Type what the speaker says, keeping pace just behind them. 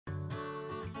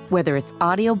Whether it's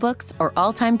audiobooks or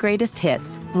all-time greatest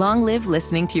hits, long live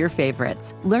listening to your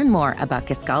favorites. Learn more about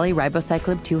Kisqali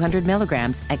Ribociclib 200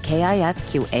 milligrams at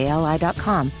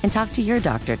KISQALI.com and talk to your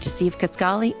doctor to see if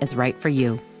Kisqali is right for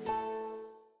you.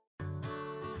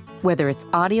 Whether it's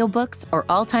audiobooks or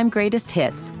all-time greatest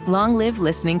hits, long live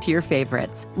listening to your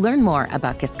favorites. Learn more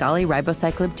about Kisqali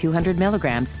Ribociclib 200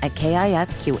 milligrams at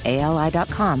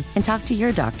KISQALI.com and talk to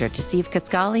your doctor to see if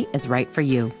Kisqali is right for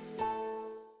you.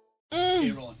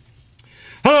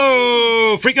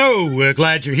 Hello, Freako. We're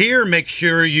glad you're here. Make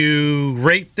sure you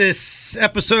rate this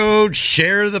episode,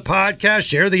 share the podcast,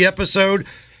 share the episode,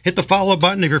 hit the follow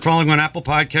button if you're following on Apple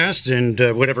Podcasts,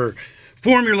 and whatever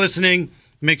form you're listening,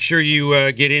 make sure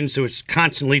you get in so it's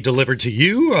constantly delivered to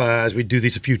you as we do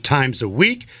these a few times a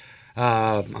week.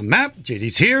 I'm Matt.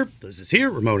 JD's here. Liz is here.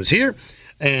 Ramona's here.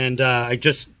 And I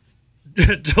just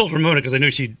told Ramona, because I knew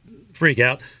she'd freak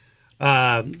out,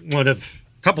 a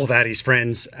couple of Addie's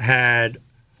friends had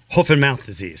hoof and mouth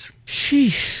disease.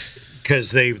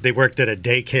 Because they worked at a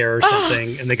daycare or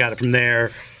something, and they got it from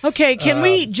there. Okay, can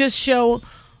we just show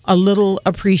a little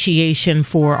appreciation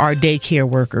for our daycare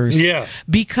workers? Yeah.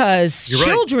 Because You're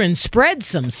children right. spread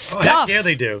some stuff. Yeah,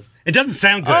 they do. It doesn't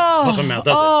sound good, hoof and mouth,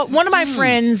 does it? One of my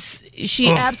friends, she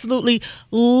absolutely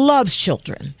loves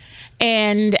children.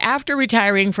 And after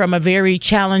retiring from a very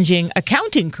challenging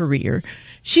accounting career,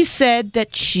 she said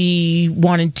that she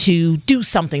wanted to do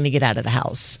something to get out of the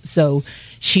house. So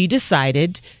she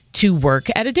decided to work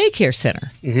at a daycare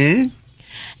center. Mm-hmm.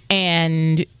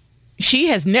 And she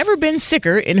has never been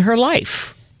sicker in her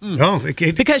life. Oh,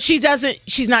 because she's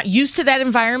not used to that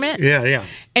environment. Yeah.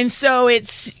 And so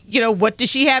it's, what does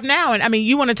she have now? And I mean,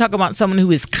 you want to talk about someone who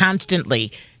is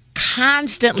constantly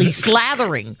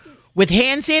slathering with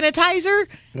hand sanitizer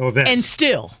and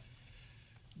still.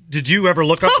 Did you ever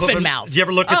look up hoof and mouth? Did you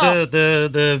ever look at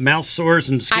the mouth sores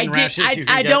and skin rashes?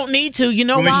 I don't need to. You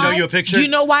know why? Let me show you a picture. Do you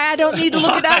know why I don't need to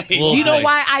look it up? Do you know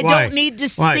why I don't need to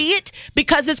see it?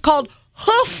 Because it's called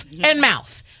hoof and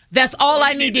mouth. That's all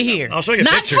I need to hear. I'll show you a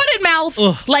picture. Not foot and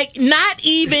mouth, like not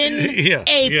even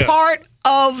a part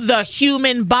of the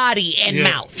human body and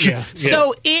mouth. Yeah.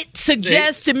 So it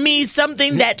suggests to me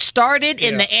something that started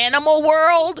in the animal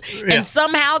world and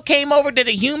somehow came over to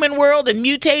the human world and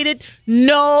mutated.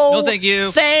 No, thank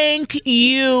you. Thank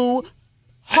you.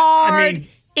 Hard,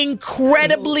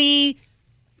 incredibly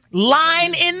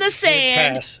line in the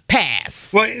sand.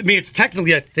 Pass. Well, I mean, it's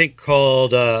technically, I think,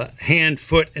 called hand,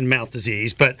 foot, and mouth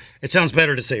disease, but it sounds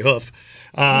better to say hoof.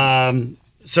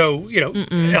 So,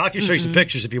 I can show you some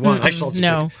pictures if you want. I saw some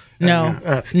pictures.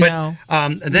 No.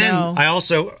 And then I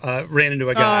also ran into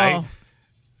a guy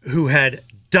who had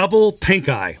double pink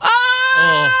eye.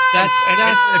 That's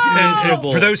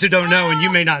miserable. For those who don't know, and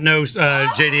you may not know,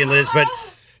 JD and Liz, but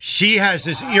she has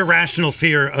this irrational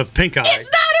fear of pink eye. It's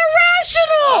not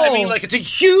irrational. I mean, it's a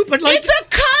huge, but it's a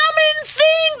common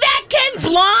thing that can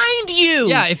blind you.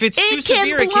 Yeah, if it's too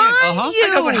severe, it can. I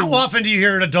know, but how often do you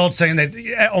hear an adult saying that?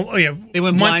 They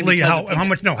went blind monthly.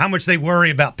 How much they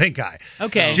worry about pink eye?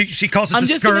 Okay, she calls it I'm the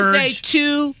just scourge. going to say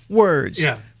 2 words.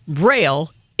 Yeah,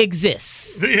 Braille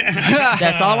exists.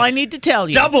 That's all I need to tell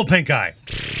you. Double pink eye.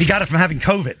 He got it from having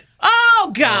COVID.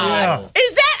 Oh God!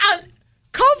 Is that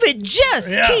COVID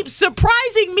just keeps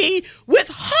surprising me with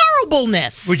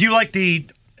horribleness. Would you like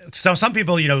So some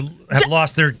people, have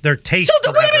lost their taste.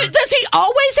 So wait a minute, does he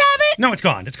always have it? No, it's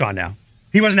gone. It's gone now.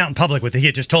 He wasn't out in public with it. He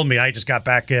had just told me. I just got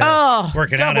back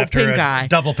working out after a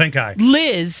double pink eye.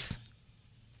 Liz,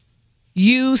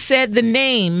 you said the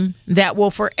name that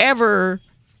will forever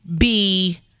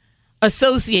be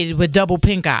associated with double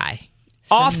pink eye.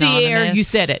 Off the air, you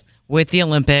said it. With the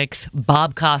Olympics,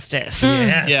 Bob Costas.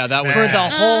 Yes. Yeah, that was for the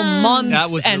whole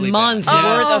months and months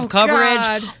worth of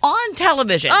coverage on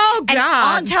television. Oh, God. And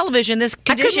on television, this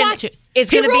condition is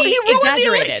going to be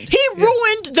exaggerated. He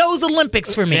ruined those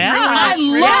Olympics for me. Yeah. I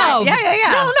love. Yeah.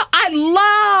 No, I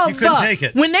love. You couldn't take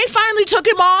it. When they finally took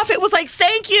him off, it was like,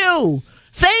 thank you.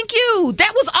 Thank you.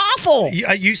 That was awful.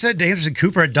 You said Anderson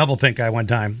Cooper had double pink eye one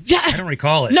time. Yeah. I don't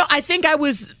recall it. No, I think I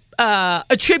was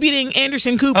attributing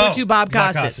Anderson Cooper to Bob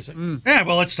Costas. Yeah,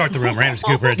 well, let's start the rumor. Anderson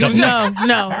Cooper had double No.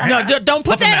 Don't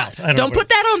put that. Don't put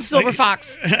that on Silver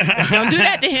Fox. Don't do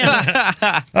that to him.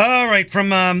 All right. From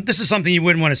this is something you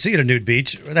wouldn't want to see at a nude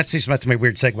beach. That's my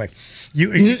weird segue.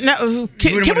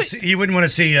 You wouldn't want to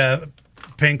see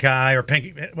pink eye or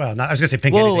pink. Well, I was going to say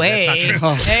pink. Whoa, anything.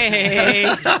 hey.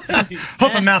 That's not true. Hey.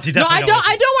 Hoof and mouth. You definitely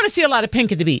I don't want to see a lot of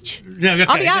pink at the beach. Yeah, okay,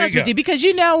 I'll be honest with you because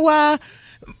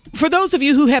for those of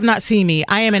you who have not seen me,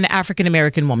 I am an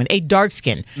African-American woman, a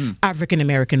dark-skinned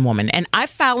African-American woman. And I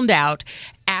found out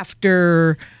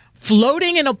after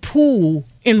floating in a pool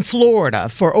in Florida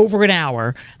for over an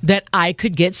hour that I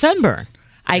could get sunburn.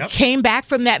 I came back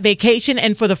from that vacation,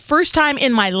 and for the first time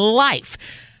in my life,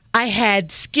 I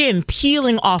had skin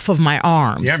peeling off of my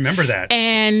arms. Yeah, I remember that.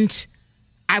 And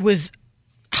I was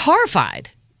horrified.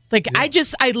 Like, I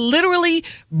literally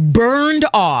burned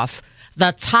off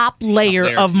the top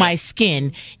layer of my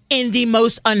skin in the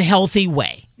most unhealthy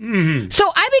way. Mm-hmm. So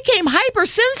I became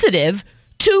hypersensitive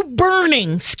to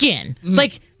burning skin,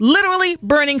 like literally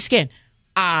burning skin.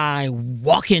 I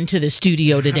walk into the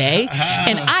studio today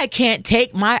and I can't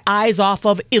take my eyes off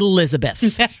of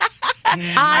Elizabeth.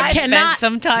 I cannot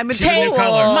some time take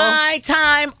my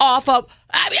time off of.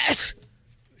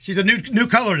 She's a new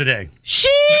color today. She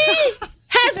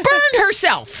has burned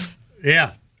herself.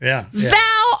 Yeah.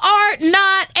 Thou art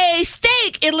not a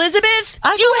steak, Elizabeth.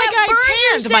 You have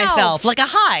burned yourself like a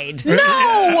hide. No.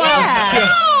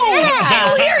 Do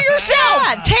you hear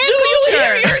yourself? Do you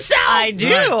hear yourself? I do.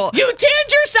 Right. You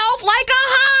tanned yourself like a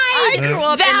hide. I grew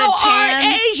up Thou in the art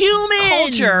a human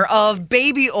culture of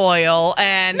baby oil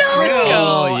and Crisco.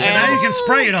 Oh, yeah. And now you can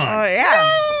spray it on. Oh, yeah.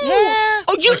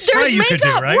 Oh, there's you could do,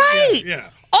 makeup, right? Yeah.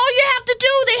 All you have to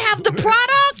do, they have the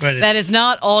products. That is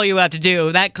not all you have to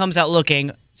do. That comes out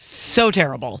looking so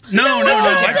terrible. No.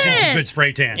 I've seen some good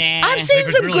spray tans. Yeah. I've seen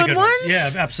some really good ones. Yeah,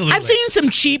 absolutely. I've seen some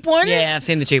cheap ones. Yeah, I've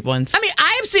seen the cheap ones. I mean,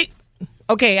 I've seen.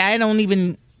 Okay, I don't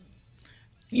even.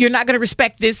 You're not going to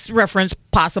respect this reference,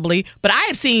 possibly, but I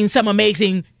have seen some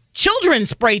amazing children's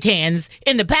spray tans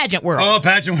in the pageant world. Oh,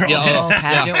 pageant world. Oh,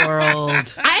 pageant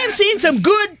world. I have seen some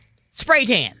good spray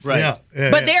tans. Right.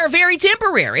 But they are very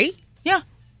temporary. Yeah.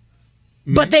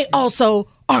 But they also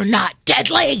are not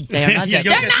deadly. They are not deadly.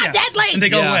 They're not deadly. And they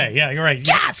go away. Yeah, you're right.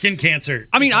 Yes. Skin cancer.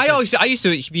 I mean, I used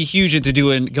to be huge into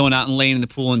going out and laying in the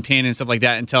pool and tanning and stuff like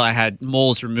that until I had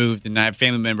moles removed, and I have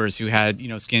family members who had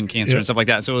skin cancer and stuff like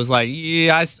that. So it was like,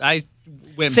 I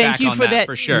went back on that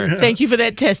for sure. Thank you for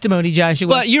that testimony, Joshua.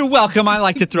 But you're welcome. I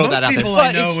like to throw that out there. Most people But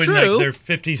I know it's in true. their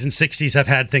 50s and 60s have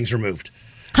had things removed.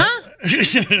 Huh?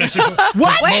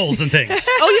 What? Moles and things.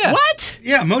 Oh, yeah. What?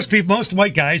 Yeah, most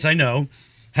white guys I know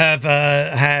have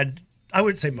had, I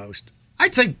wouldn't say most.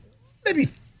 I'd say maybe,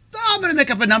 I'm going to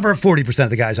make up a number of 40% of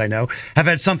the guys I know have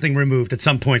had something removed at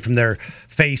some point from their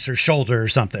face or shoulder or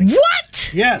something.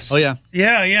 What? Yes. Oh, yeah.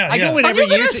 Yeah. I go in every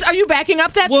year. Are you backing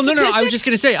up that Well, no. statistic? I was just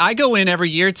going to say, I go in every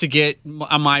year to get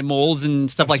my moles and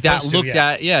stuff like that looked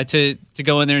at. Yeah, to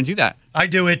go in there and do that. I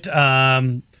do it,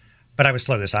 but I was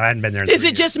slow this time. I hadn't been there in Is 3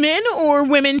 it years. just men or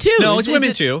women too? No, it's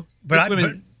women too. But It's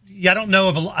women. I don't know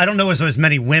of as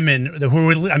many women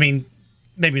who, I mean,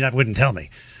 maybe not wouldn't tell me,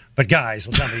 but guys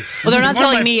will tell me. Well, they're not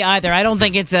telling me either. I don't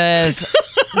think it's a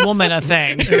woman a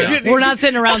thing. We're not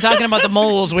sitting around talking about the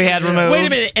moles we had removed. Wait a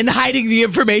minute, and hiding the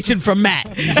information from Matt.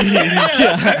 They're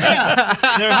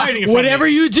hiding it from Whatever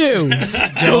me. you do,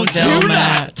 don't tell do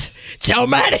Matt. not tell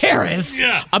Matt Harris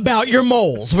about your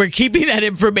moles. We're keeping that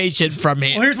information from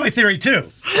him. Well, here's my theory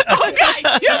too. Oh,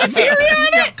 God, you have a theory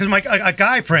on it? Because a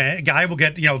guy will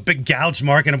get a big gouge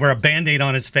mark and wear a Band-Aid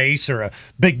on his face or a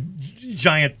big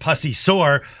giant pussy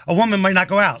sore. A woman might not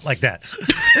go out like that,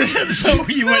 so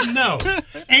you wouldn't know.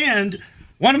 And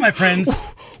one of my friends,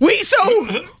 we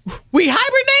hibernate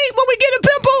when we get a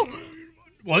pimple.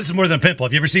 well, this is more than a pimple.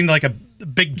 Have you ever seen like a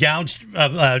big gouge,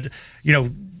 like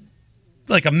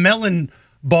a melon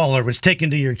baller was taken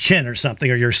to your chin or something,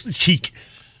 or your cheek?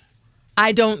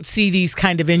 I don't see these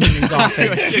kind of injuries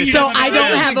often, so I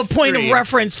don't have a point of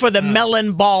reference for the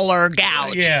melon baller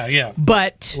gouge. Yeah.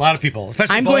 But A lot of people,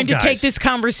 especially I'm bald going to guys. take this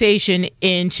conversation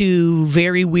into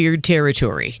very weird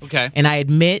territory. Okay. And I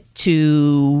admit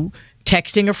to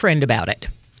texting a friend about it.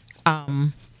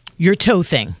 Your toe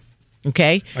thing.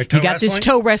 Okay? My toe you got this wrestling?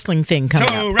 toe wrestling thing coming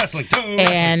Toe up. wrestling.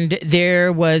 And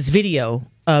there was video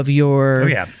of your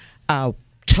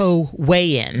toe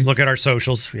weigh-in. Look at our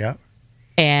socials. Yeah.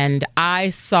 And I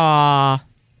saw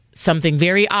something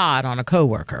very odd on a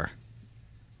coworker.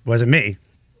 Wasn't me.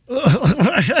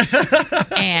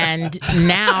 And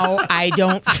now I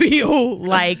don't feel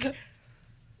like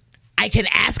I can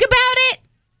ask about it,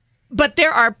 but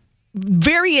there are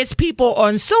various people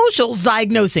on socials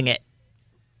diagnosing it.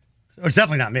 It's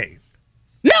definitely not me.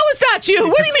 No, it's not you.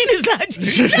 What do you mean it's not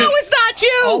you? No, it's not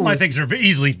you. All my things are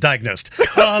easily diagnosed. So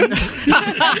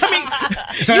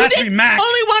it has to be Mac.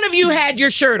 Only one of you had your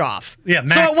shirt off. Yeah,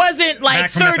 Mac. So it wasn't like Mac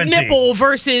from third FNC. nipple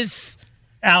versus...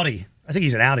 Audi. I think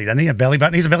he's an Audi, doesn't he? A belly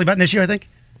button. He's a belly button issue, I think.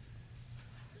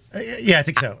 Yeah, I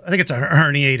think so. I think it's a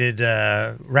herniated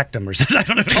rectum or something. I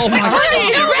don't know. Oh my God.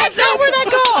 Herniated rectum? Where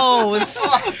that goes?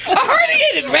 A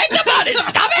herniated rectum on his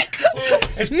stomach?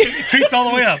 It creeped all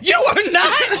the way up. You are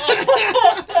not.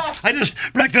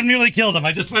 Rectum nearly killed him.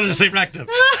 I just wanted to say rectum.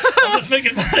 was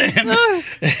making fun of him.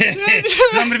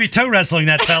 I'm going to be toe wrestling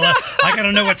that fella. I got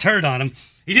to know what's hurt on him.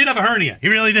 He did have a hernia. He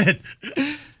really did.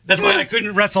 That's why I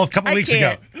couldn't wrestle a couple weeks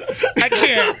ago. I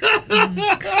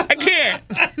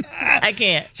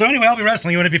can't. So anyway, I'll be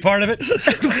wrestling. You want to be part of it?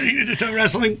 You do toe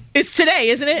wrestling? It's today,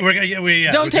 isn't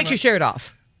it? Don't take your shirt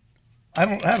off. I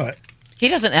don't have it. He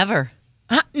doesn't ever.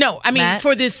 No, I mean Matt?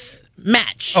 for this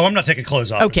match. Oh, I'm not taking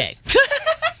clothes off. Okay.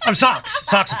 I'm socks.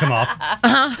 Socks will come off.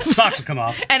 Socks will come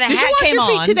off. And a Did hat you wash came your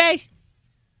feet on today?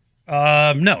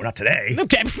 No, not today.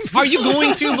 Okay. Are you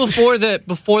going to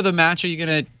before the match? Are you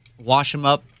gonna wash them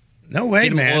up? No way, Get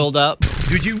them man. oiled up.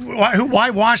 Dude, why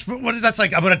wash? What is that's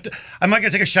like? Am I gonna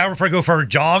take a shower before I go for a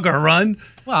jog or a run?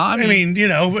 Well, I mean,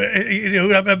 I'm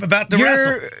about to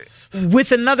wrestle.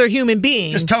 With another human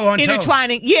being, Just toe on toe.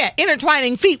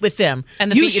 intertwining feet with them.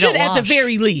 And the you feet you should, don't at the wash.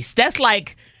 very least. That's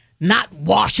like not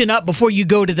washing up before you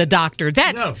go to the doctor.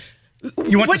 That's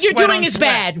what you're doing is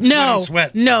bad. No,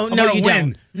 you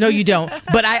don't. No, you don't.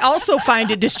 But I also find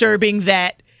it disturbing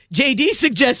that JD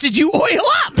suggested you oil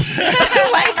up.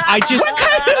 Like, what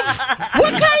kind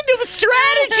of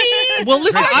strategy? Well,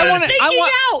 listen, I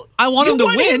want him to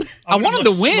win. I want him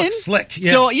to win. Look slick.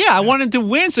 Yeah. So I want him to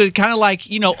win. So it's kind of like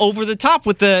over the top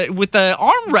with the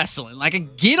arm wrestling,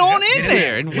 like get on in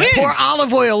there and win. Pour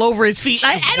olive oil over his feet.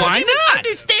 I don't Why even not?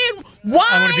 understand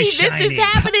why this is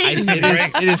happening.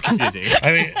 It is confusing.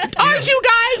 I mean, Aren't you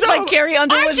guys like Carrie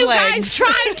Underwood's Aren't you guys legs.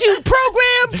 trying to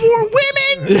program for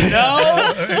women?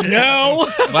 No.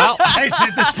 Well, hey, see,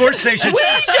 the sports station. We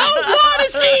don't want to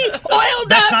see oiled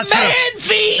That's up not true. man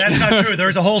feet That's not true.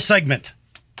 There's a whole segment.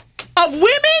 of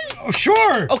women. Oh,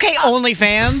 sure. Okay,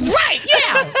 OnlyFans. Right?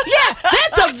 Yeah.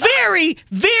 That's a very,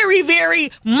 very,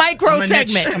 very micro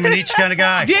segment. I'm a niche kind of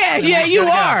guy. Yeah, you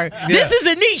are. Yeah. This is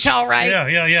a niche, all right.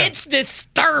 Yeah. It's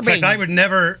disturbing. In fact, I would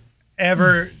never,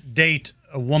 ever date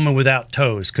a woman without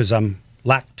toes because I'm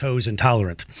lactose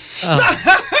intolerant.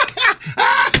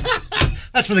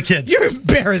 That's for the kids. You're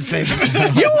embarrassing. You are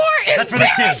embarrassing. That's for the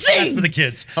kids. That's for the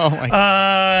kids. oh my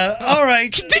God. All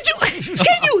right. Can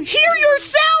you hear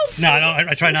yourself? No,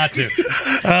 I try not to.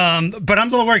 But I'm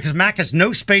a little worried because Mac has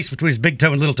no space between his big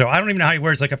toe and little toe. I don't even know how he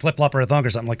wears like a flip flop or a thong or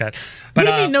something like that. But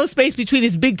What do you mean no space between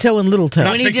his big toe and little toe?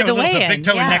 not When he big did toe the and little toe, weigh-in, big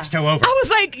toe and yeah. next toe over. I was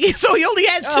like, so he only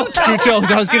has two toes? 2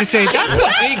 toes. I was gonna say that's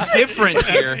a big difference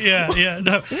here. Yeah.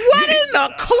 No. What in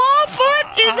the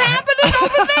clawfoot is happening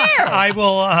over there? I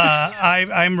will.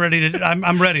 I'm ready to.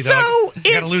 I'm ready though. So I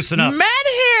gotta it's loosen up. Matt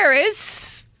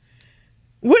Harris.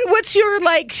 What's your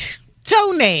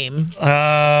toe name?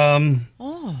 I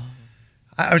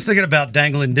was thinking about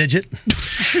dangling digit.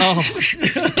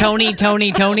 Tony.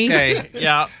 Okay.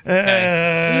 Yeah.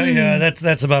 Yeah,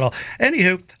 that's about all.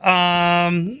 Anywho,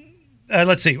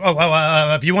 let's see.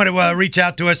 If you want to reach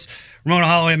out to us, Ramona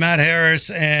Holloway, Matt Harris,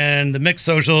 and the Mix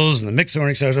Socials and the Mix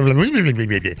Morning Socials. Yes,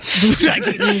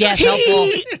 helpful.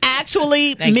 He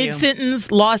actually Thank you.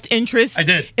 mid-sentence lost interest I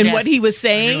did. in Yes. what he was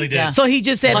saying. I really did. Yeah. So he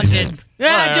just said, Punted.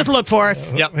 just look for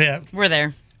us. Yep. Yeah. We're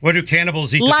there. What do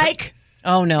cannibals eat? Like,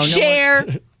 Oh, no. share,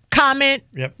 comment,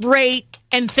 Yep. rate,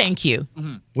 and thank you.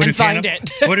 What and find it.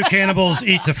 What do cannibals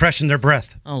eat to freshen their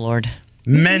breath? Oh, Lord.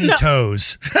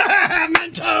 Mentos.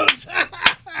 Mentos.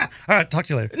 All right, talk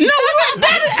to you later. No,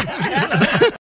 that